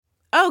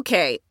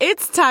Okay,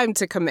 it's time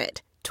to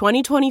commit.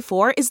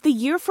 2024 is the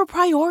year for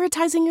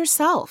prioritizing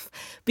yourself.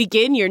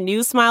 Begin your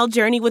new smile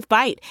journey with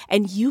Byte,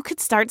 and you could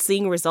start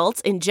seeing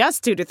results in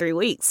just 2 to 3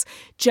 weeks.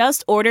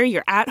 Just order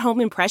your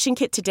at-home impression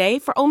kit today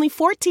for only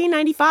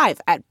 $14.95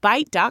 at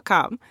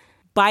Byte.com.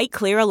 Byte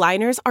Clear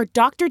aligners are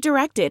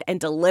doctor-directed and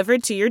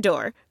delivered to your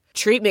door.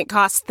 Treatment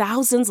costs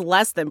thousands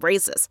less than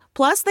braces.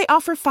 Plus, they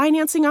offer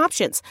financing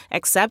options,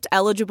 accept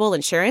eligible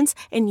insurance,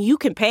 and you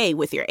can pay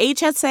with your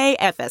HSA,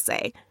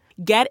 FSA.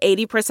 Get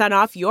 80%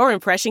 off your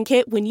impression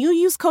kit when you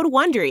use code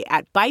WONDERY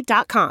at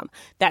Byte.com.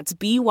 That's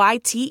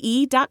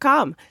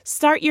BYTE.com.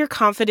 Start your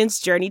confidence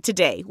journey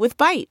today with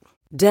Byte.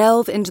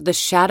 Delve into the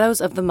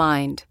shadows of the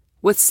mind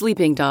with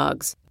Sleeping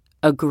Dogs,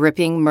 a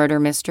gripping murder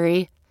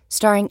mystery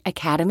starring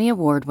Academy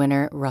Award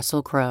winner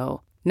Russell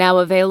Crowe. Now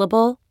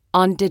available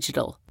on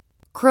digital.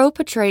 Crowe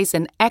portrays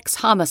an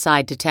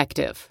ex-homicide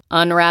detective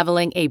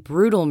unraveling a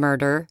brutal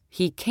murder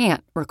he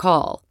can't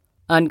recall.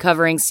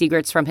 Uncovering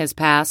secrets from his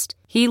past,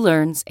 he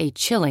learns a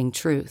chilling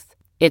truth.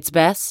 It's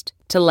best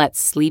to let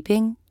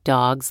sleeping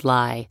dogs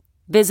lie.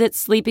 Visit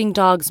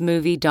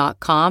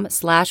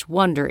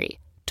sleepingdogsmovie.com/Wondery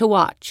to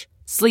watch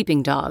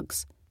Sleeping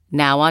Dogs,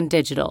 now on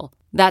digital.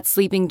 That's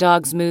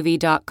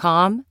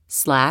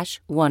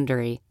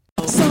sleepingdogsmovie.com/Wondery.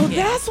 So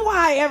that's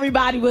why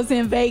everybody was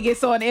in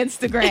Vegas on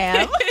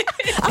Instagram.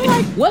 I'm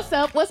like, what's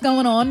up? What's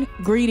going on?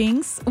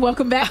 Greetings.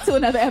 Welcome back to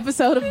another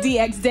episode of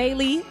DX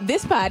Daily.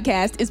 This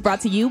podcast is brought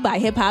to you by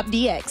Hip Hop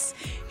DX.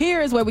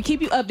 Here is where we keep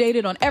you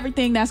updated on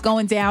everything that's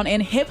going down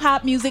in hip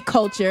hop music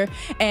culture.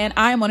 And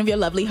I am one of your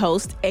lovely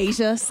hosts,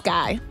 Asia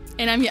Sky.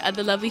 And I'm your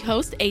other lovely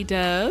host,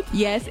 A-Dub.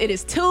 Yes, it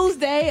is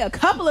Tuesday. A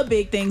couple of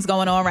big things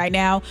going on right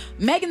now.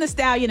 Megan Thee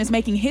Stallion is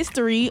making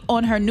history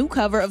on her new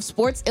cover of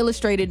Sports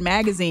Illustrated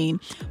magazine.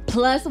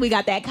 Plus, we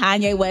got that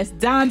Kanye West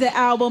Donda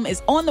album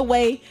is on the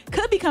way.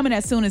 Could be coming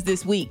as soon as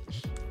this week.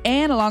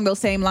 And along those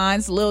same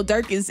lines, Lil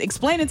Durk is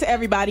explaining to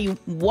everybody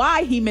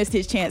why he missed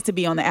his chance to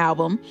be on the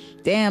album.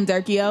 Damn,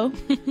 Durkio.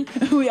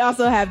 We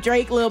also have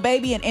Drake, Lil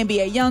Baby, and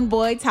NBA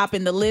YoungBoy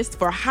topping the list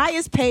for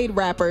highest paid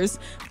rappers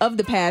of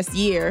the past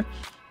year.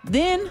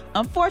 Then,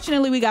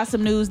 unfortunately, we got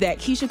some news that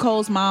Keisha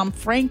Cole's mom,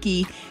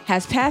 Frankie,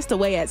 has passed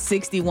away at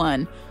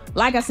 61.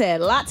 Like I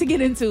said, a lot to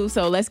get into,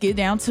 so let's get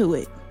down to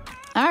it.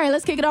 All right,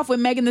 let's kick it off with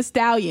Megan Thee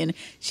Stallion.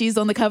 She's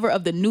on the cover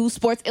of the new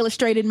Sports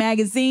Illustrated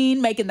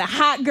magazine, making the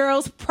hot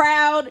girls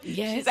proud.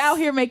 Yes. She's out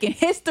here making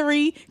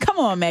history. Come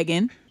on,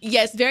 Megan.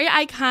 Yes, very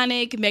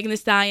iconic. Megan Thee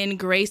Stallion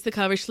graced the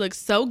cover. She looks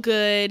so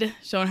good,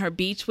 showing her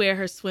beachwear,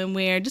 her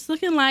swimwear, just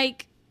looking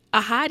like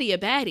a hottie, a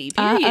baddie,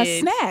 period. A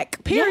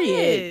snack,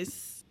 period.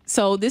 Yes.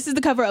 So this is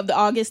the cover of the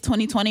August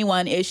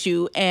 2021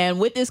 issue. And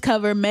with this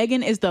cover,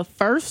 Megan is the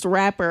first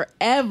rapper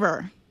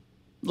ever,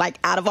 like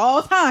out of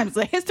all times,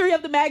 the history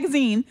of the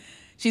magazine.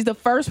 She's the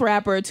first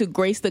rapper to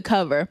grace the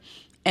cover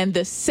and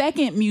the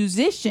second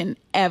musician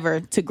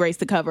ever to grace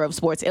the cover of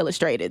Sports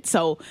Illustrated.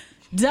 So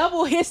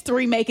double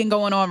history making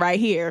going on right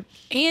here.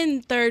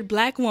 And third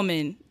black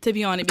woman to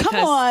be on it. Because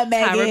come on,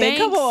 Megan. Tyra Banks,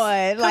 come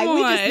on. Like come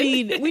we on. just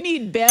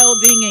need bell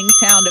dinging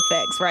sound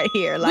effects right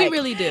here. Like we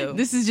really do.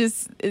 This is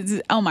just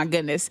oh my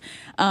goodness.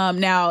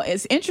 Now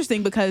it's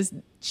interesting because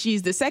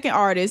she's the second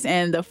artist,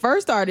 and the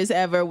first artist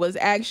ever was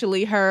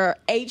actually her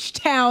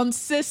H-Town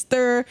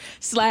sister /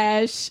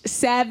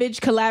 Savage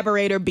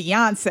collaborator,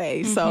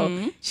 Beyonce. Mm-hmm.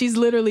 So she's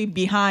literally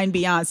behind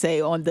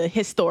Beyonce on the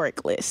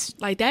historic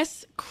list. Like,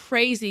 that's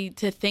crazy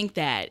to think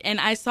that. And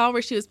I saw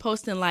where she was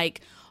posting,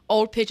 like,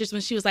 old pictures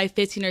when she was like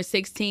 15 or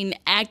 16,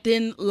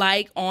 acting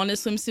like on a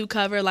swimsuit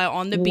cover, like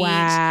on the beach.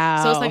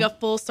 Wow. So it's like a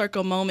full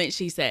circle moment,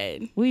 she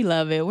said. We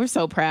love it. We're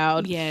so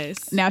proud.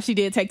 Yes. Now, she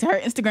did take to her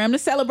Instagram to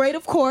celebrate,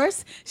 of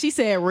course. She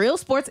said, real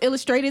Sports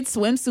Illustrated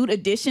swimsuit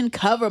edition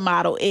cover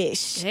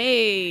model-ish.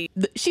 Hey.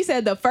 She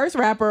said, the first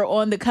rapper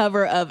on the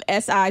cover of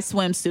SI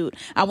swimsuit.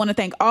 I want to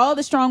thank all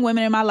the strong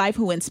women in my life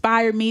who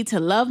inspired me to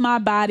love my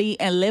body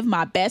and live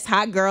my best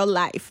hot girl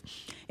life.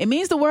 It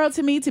means the world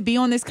to me to be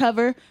on this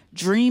cover.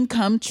 Dream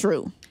come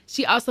true.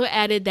 She also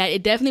added that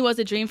it definitely was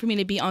a dream for me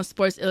to be on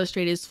Sports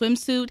Illustrated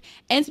swimsuit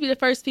and to be the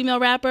first female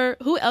rapper.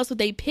 Who else would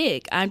they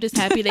pick? I'm just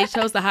happy they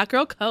chose the hot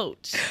girl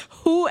coach.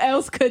 Who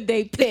else could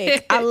they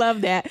pick? I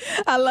love that.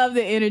 I love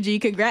the energy.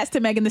 Congrats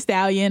to Megan Thee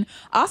Stallion.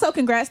 Also,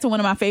 congrats to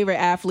one of my favorite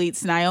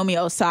athletes, Naomi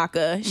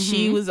Osaka. Mm-hmm.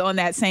 She was on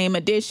that same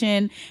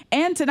edition,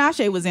 and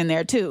Tinashe was in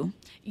there too.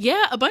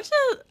 Yeah, a bunch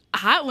of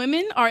hot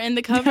women are in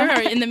the cover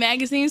or in the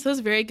magazine, so it's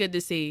very good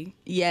to see.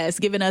 Yes,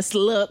 giving us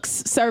looks,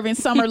 serving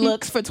summer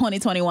looks for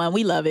 2021.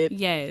 We love it.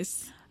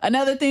 Yes.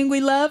 Another thing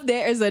we love,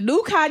 there is a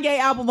new Kanye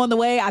album on the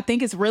way. I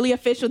think it's really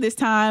official this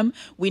time.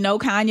 We know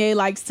Kanye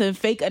likes to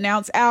fake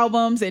announce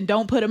albums and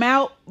don't put them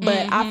out,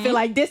 but I feel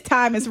like this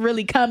time it's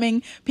really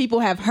coming. People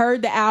have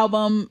heard the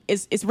album.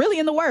 It's really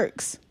in the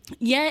works.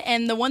 Yeah,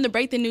 and the one to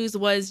break the news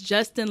was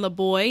Justin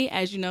LaBoy,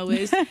 as you know,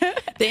 is the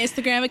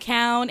Instagram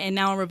account and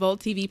now a Revolt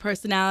TV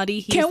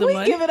personality. He's Can the we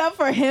one. give it up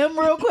for him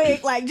real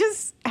quick? Like,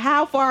 just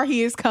how far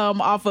he has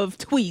come off of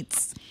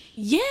tweets.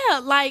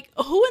 Yeah, like,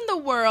 who in the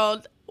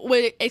world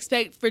would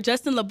expect for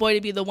Justin LaBoy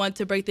to be the one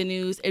to break the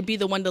news and be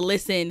the one to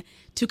listen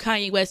to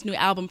Kanye West's new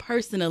album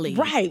personally.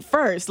 Right,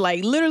 first.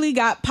 Like, literally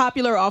got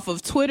popular off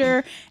of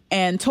Twitter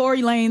and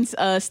Tory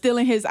Lanez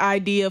stealing his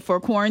idea for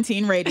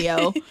quarantine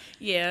radio.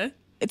 Yeah.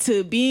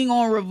 To being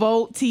on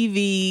Revolt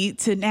TV,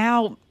 to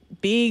now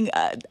being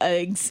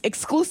a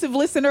exclusive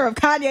listener of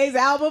Kanye's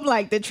album.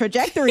 Like, the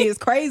trajectory is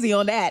crazy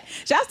on that.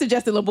 Shouts to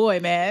Justin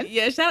LaBoy, man.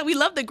 Yeah, we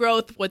love the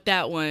growth with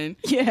that one.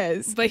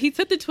 Yes. But he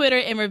took to Twitter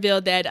and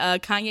revealed that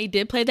Kanye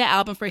did play that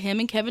album for him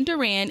and Kevin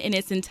Durant in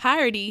its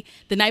entirety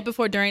the night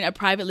before during a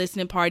private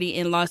listening party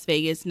in Las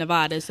Vegas,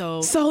 Nevada.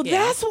 So yeah.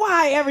 That's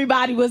why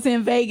everybody was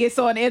in Vegas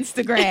on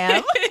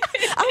Instagram.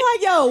 I'm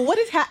like, yo,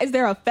 is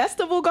there a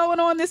festival going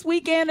on this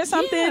weekend or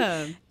something?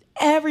 Yeah.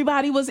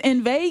 Everybody was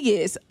in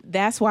Vegas.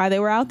 That's why they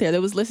were out there. They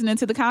was listening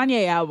to the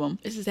Kanye album.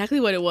 It's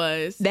exactly what it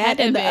was. That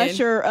and the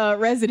Usher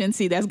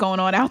residency that's going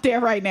on out there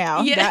right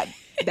now. Yeah.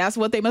 That's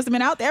what they must have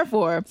been out there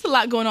for. It's a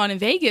lot going on in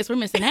Vegas. We're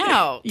missing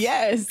out.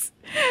 Yes.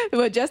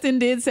 But Justin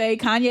did say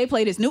Kanye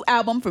played his new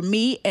album for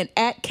me and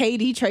at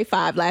KD Trey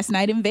 5 last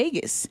night in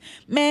Vegas.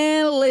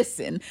 Man,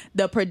 listen,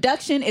 the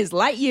production is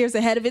light years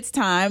ahead of its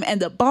time,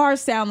 and the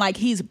bars sound like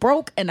he's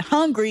broke and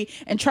hungry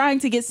and trying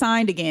to get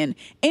signed again.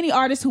 Any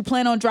artist who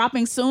plan on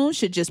dropping soon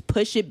should just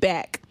push it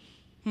back.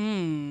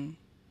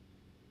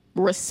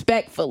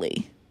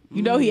 Respectfully.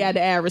 You know he had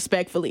to add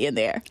respectfully in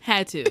there.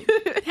 Had to.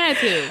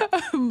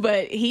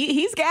 But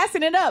he's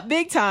gassing it up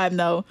big time,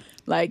 though.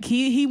 Like,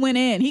 he went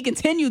in. He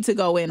continued to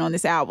go in on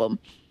this album.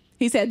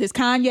 He said this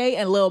Kanye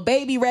and Lil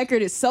Baby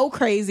record is so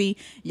crazy.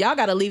 Y'all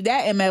got to leave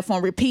that MF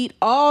on repeat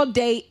all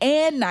day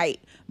and night.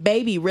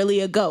 Baby really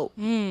a GOAT.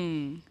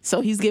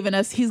 So he's giving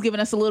us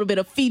a little bit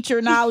of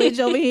feature knowledge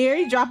over here.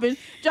 He's dropping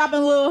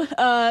little,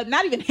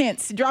 not even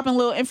hints, dropping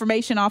little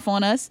information off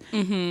on us.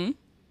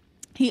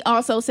 He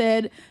also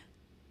said,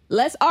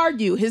 let's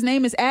argue. His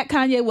name is at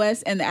Kanye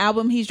West, and the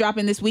album he's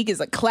dropping this week is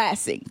a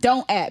classic.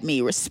 Don't at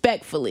me,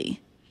 respectfully.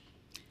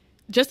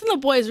 Justin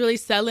LaBoy is really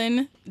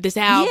selling this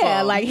album.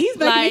 Yeah, like, he's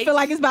making me feel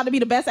like it's about to be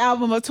the best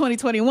album of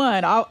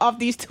 2021 off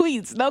these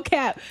tweets. No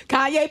cap.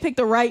 Kanye picked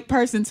the right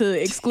person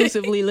to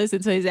exclusively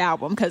listen to his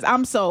album, because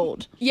I'm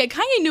sold. Yeah,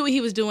 Kanye knew what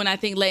he was doing, I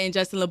think, letting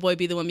Justin LaBoy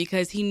be the one,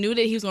 because he knew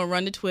that he was going to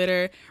run to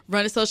Twitter,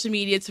 run to social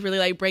media to really,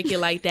 like, break it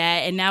like that,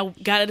 and now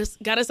got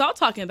us all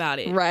talking about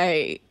it.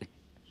 Right.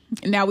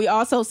 Now, we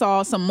also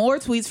saw some more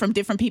tweets from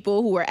different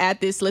people who were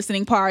at this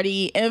listening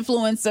party,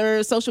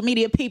 influencers, social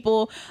media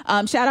people.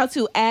 Shout out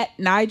to at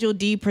Nigel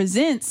D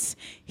Presents.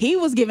 He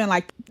was giving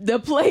like the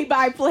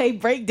play-by-play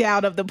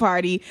breakdown of the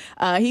party.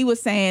 He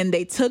was saying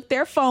they took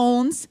their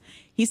phones.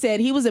 He said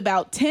he was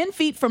about 10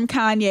 feet from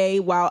Kanye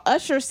while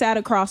Usher sat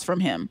across from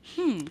him.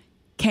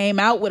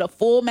 Came out with a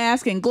full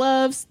mask and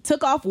gloves,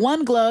 took off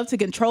one glove to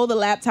control the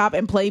laptop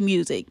and play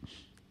music.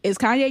 Is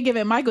Kanye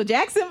giving Michael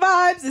Jackson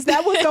vibes? Is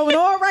that what's going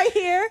on right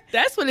here?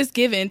 That's what it's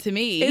giving to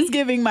me. It's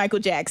giving Michael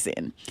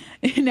Jackson.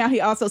 Now,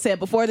 he also said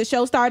before the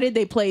show started,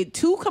 they played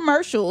 2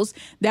 commercials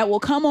that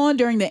will come on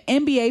during the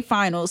NBA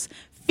Finals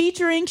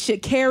featuring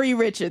Sha'Carri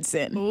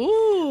Richardson.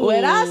 Ooh.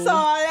 When I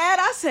saw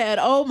that, I said,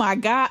 oh my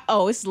God.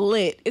 Oh, it's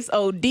lit. It's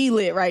OD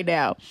lit right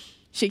now.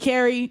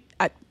 Sha'Carri,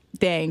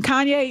 dang,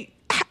 Kanye,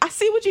 I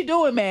see what you're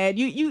doing, man.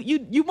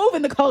 You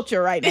moving the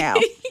culture right now.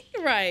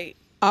 Right.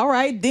 All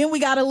right, then we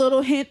got a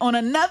little hint on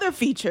another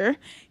feature.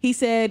 He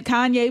said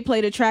Kanye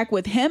played a track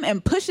with him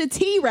and Pusha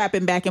T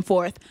rapping back and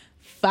forth.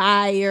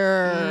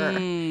 Fire.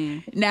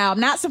 Now, I'm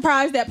not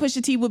surprised that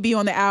Pusha T would be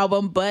on the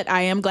album, but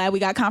I am glad we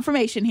got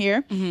confirmation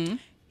here.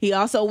 He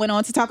also went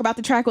on to talk about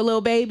the track with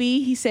Lil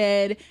Baby. He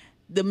said,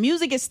 the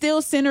music is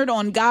still centered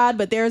on God,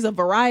 but there's a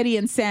variety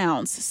in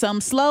sounds. Some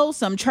slow,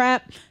 some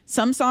trap.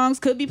 Some songs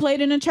could be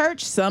played in a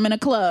church, some in a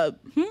club.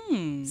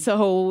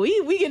 So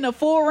we getting a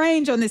full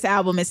range on this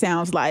album, it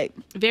sounds like.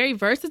 Very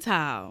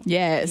versatile.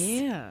 Yes.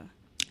 Yeah.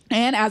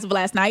 And as of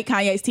last night,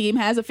 Kanye's team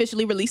has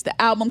officially released the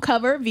album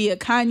cover via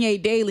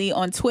Kanye Daily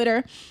on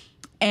Twitter.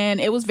 And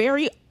it was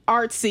very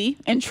artsy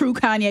in true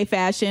Kanye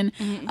fashion.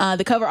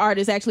 The cover art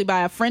is actually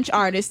by a French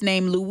artist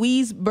named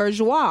Louise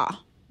Bourgeois.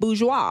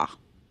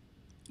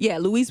 Yeah,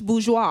 Louise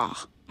Bourgeois.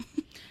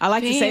 I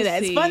like to say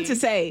that. It's fun to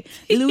say.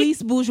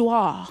 Louise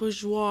Bourgeois.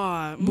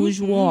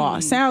 Bourgeois.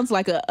 Sounds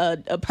like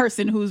a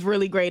person who's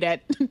really great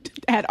at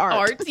art.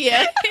 Art,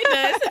 yeah,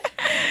 it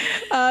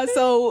does.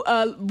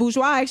 So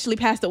Bourgeois actually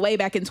passed away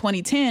back in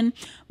 2010,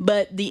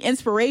 but the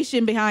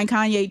inspiration behind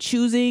Kanye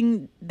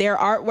choosing their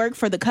artwork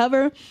for the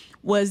cover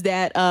was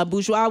that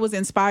Bourgeois was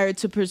inspired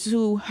to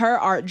pursue her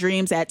art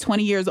dreams at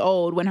 20 years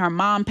old when her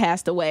mom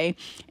passed away.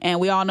 And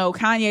we all know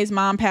Kanye's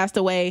mom passed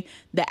away.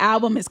 The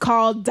album is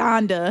called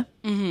Donda.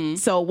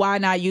 So why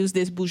not use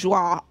this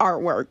Bourgeois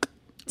artwork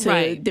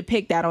to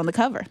depict that on the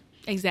cover?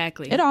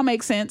 Exactly. It all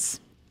makes sense.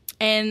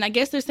 And I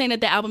guess they're saying that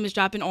the album is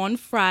dropping on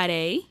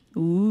Friday.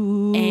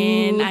 Ooh.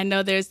 And I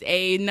know there's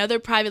another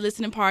private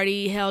listening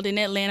party held in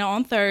Atlanta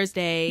on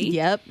Thursday.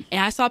 Yep.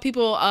 And I saw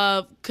people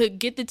could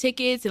get the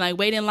tickets and like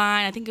wait in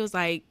line. I think it was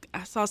like,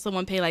 I saw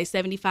someone pay like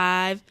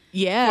 $75.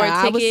 Yeah, for a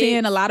ticket. I was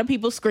seeing a lot of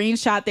people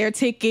screenshot their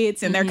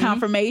tickets and their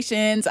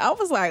confirmations. I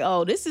was like,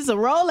 oh, this is a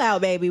rollout,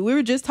 baby. We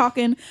were just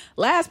talking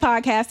last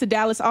podcast to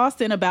Dallas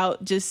Austin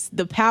about just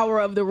the power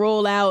of the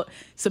rollout,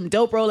 some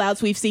dope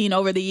rollouts we've seen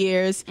over the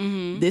years.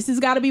 This has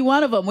got to be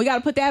one of them. We got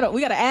to put that up. We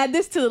got to add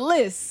this to the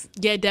list.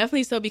 Yeah,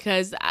 definitely so,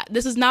 because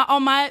this is not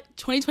on my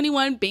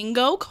 2021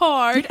 bingo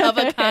card of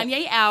a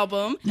Kanye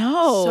album.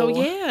 No. So,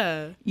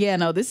 yeah. Yeah,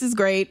 no, this is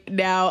great.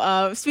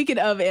 Now, speaking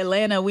of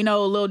Atlanta, we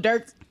know Lil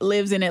Durk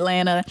lives in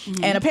Atlanta,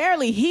 and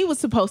apparently he was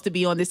supposed to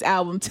be on this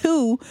album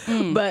too,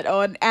 but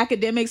on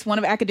one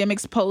of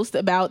Academics' posts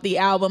about the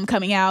album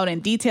coming out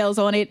and details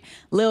on it,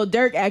 Lil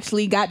Durk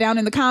actually got down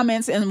in the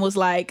comments and was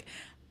like,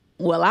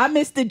 well, I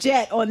missed the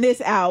jet on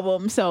this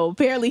album. So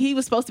apparently he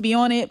was supposed to be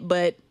on it,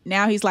 but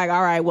now he's like,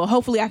 all right, well,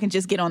 hopefully I can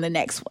just get on the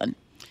next one.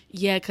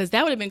 Yeah, because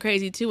that would have been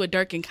crazy too, a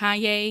Durk and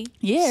Kanye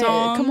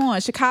song. Come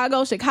on,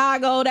 Chicago,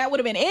 that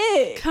would have been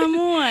it. Come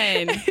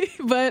on.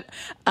 But,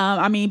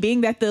 I mean,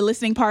 being that the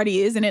listening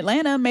party is in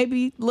Atlanta,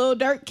 maybe Lil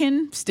Durk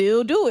can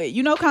still do it.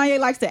 You know, Kanye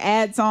likes to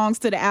add songs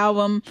to the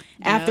album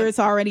after it's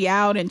already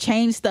out and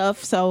change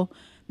stuff, so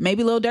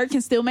maybe Lil Durk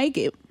can still make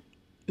it.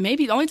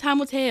 Maybe. The only time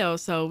will tell.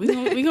 So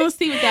we're gonna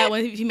see with that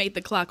one, if you make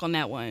the clock on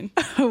that one.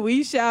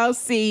 We shall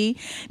see.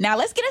 Now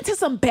let's get into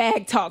some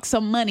bag talk,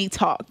 some money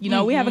talk. You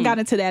know, we haven't gotten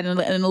into that in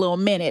a little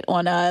minute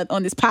on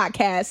this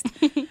podcast.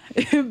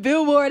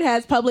 Billboard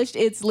has published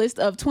its list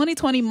of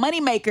 2020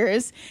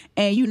 moneymakers,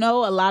 and you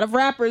know, a lot of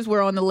rappers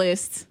were on the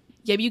list.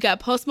 Yep, you got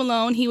Post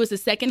Malone. He was the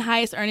second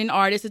highest earning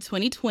artist of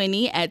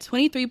 2020 at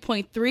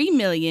 $23.3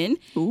 million.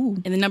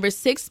 Ooh. In the number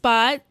 6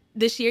 spot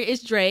this year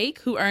is Drake,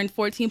 who earned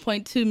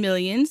 $14.2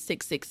 million,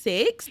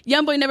 666.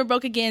 Youngboy Never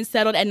Broke Again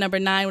settled at number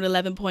 9 with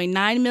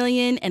 $11.9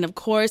 million. And of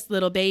course,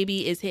 Lil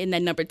Baby is hitting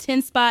that number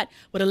 10 spot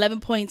with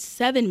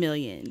 $11.7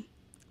 million.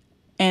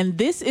 And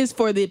this is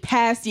for the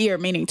past year,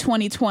 meaning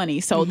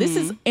 2020. So this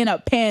is in a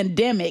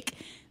pandemic.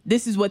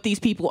 This is what these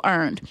people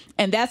earned.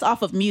 And that's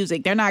off of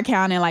music. They're not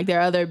counting like their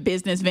other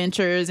business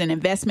ventures and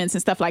investments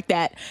and stuff like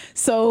that.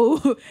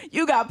 So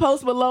you got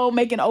Post Malone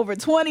making over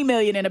 $20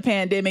 million in a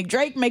pandemic,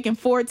 Drake making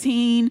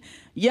 14,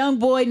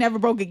 Youngboy Never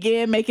Broke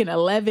Again making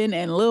 11,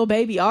 and Lil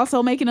Baby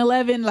also making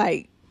 11.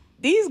 Like,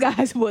 these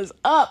guys was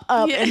up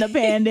in the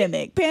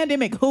pandemic.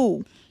 Pandemic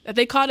who? That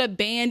they called a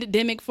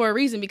bandemic for a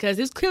reason, because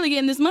it's clearly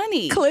getting this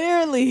money.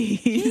 Clearly.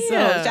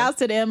 Yeah. So shouts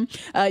to them.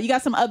 You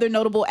got some other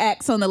notable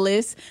acts on the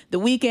list. The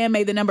Weeknd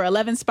made the number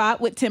 11 spot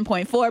with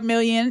 $10.4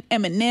 million.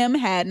 Eminem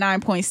had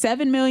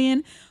 $9.7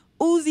 million.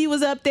 Uzi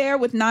was up there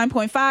with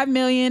 $9.5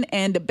 million.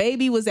 And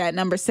DaBaby was at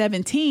number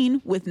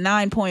 17 with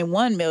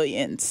 $9.1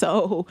 million.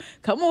 So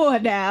come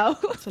on now.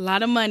 It's a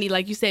lot of money.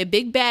 Like you said,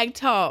 big bag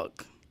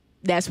talk.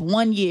 That's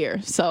 1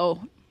 year.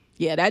 So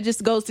yeah, that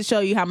just goes to show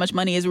you how much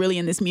money is really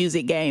in this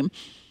music game.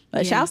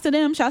 Shouts to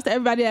them. Shouts to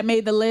everybody that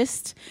made the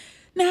list.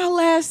 Now,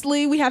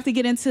 lastly, we have to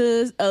get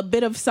into a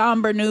bit of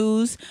somber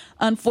news.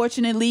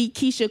 Unfortunately,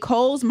 Keisha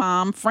Cole's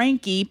mom,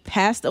 Frankie,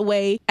 passed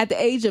away at the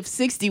age of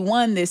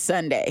 61 this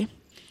Sunday.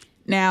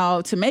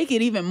 Now, to make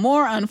it even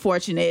more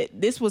unfortunate,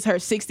 this was her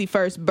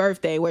 61st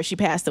birthday where she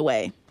passed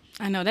away.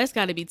 I know, that's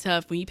got to be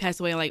tough when you pass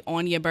away like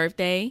on your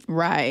birthday.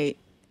 Right.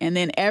 And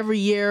then every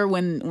year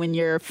when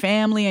your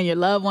family and your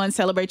loved ones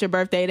celebrate your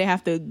birthday, they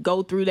have to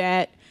go through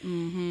that.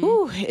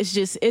 Ooh,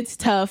 it's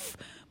tough.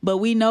 But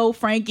we know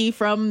Frankie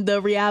from the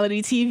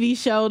reality TV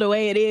show, The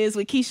Way It Is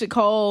with Keisha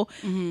Cole.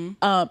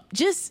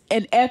 Just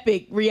an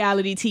epic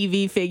reality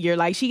TV figure.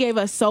 Like, she gave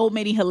us so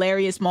many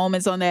hilarious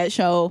moments on that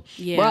show.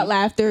 Yeah. Brought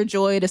laughter,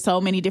 joy to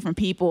so many different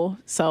people.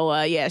 So,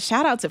 yeah,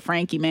 shout out to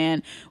Frankie,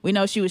 man. We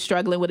know she was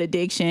struggling with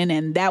addiction,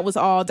 and that was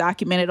all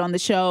documented on the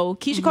show.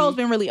 Keisha Cole's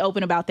been really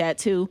open about that,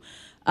 too.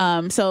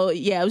 So,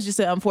 yeah, it was just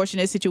an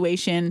unfortunate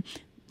situation.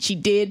 She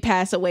did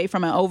pass away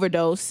from an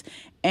overdose.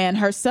 And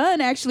her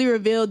son actually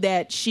revealed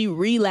that she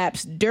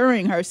relapsed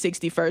during her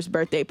 61st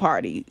birthday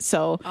party.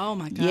 So, oh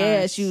my gosh.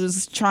 Yeah, she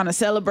was trying to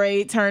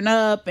celebrate, turn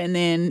up, and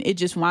then it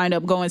just wound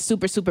up going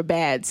super, super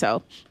bad.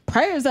 So,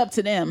 prayers up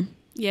to them.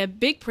 Yeah,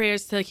 big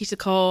prayers to Keisha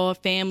Cole,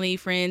 family,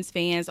 friends,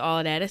 fans, all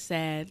of that. It's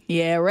sad.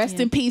 Yeah, rest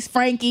in peace,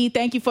 Frankie.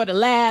 Thank you for the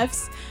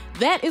laughs.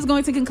 That is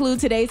going to conclude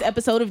today's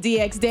episode of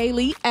DX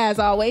Daily. As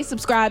always,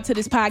 subscribe to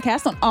this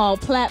podcast on all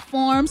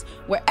platforms,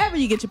 wherever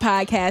you get your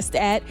podcast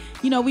at.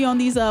 You know, we on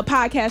these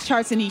podcast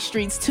charts in these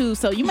streets too,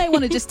 so you may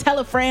want to just tell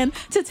a friend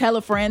to tell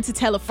a friend to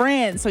tell a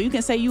friend, so you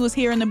can say you was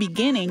here in the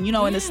beginning, you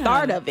know, in the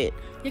start of it.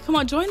 Yeah, come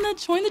on, join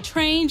the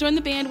train, join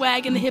the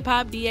bandwagon, the hip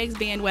hop DX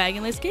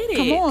bandwagon. Let's get it.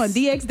 Come on,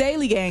 DX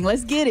Daily gang,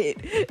 let's get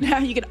it. Now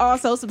you can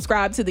also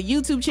subscribe to the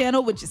YouTube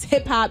channel, which is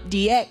Hip Hop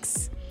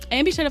DX.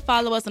 And be sure to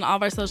follow us on all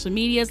of our social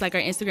medias, like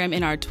our Instagram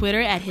and our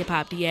Twitter at Hip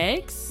Hop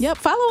DX. Yep,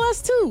 follow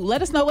us too.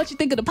 Let us know what you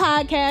think of the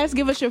podcast.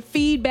 Give us your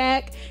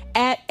feedback.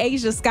 At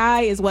Asia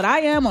Sky is what I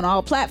am on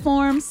all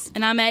platforms.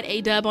 And I'm at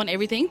A-Dub on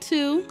everything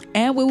too.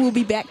 And we will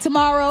be back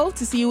tomorrow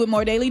to see you with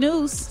more daily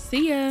news.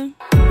 See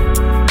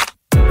ya.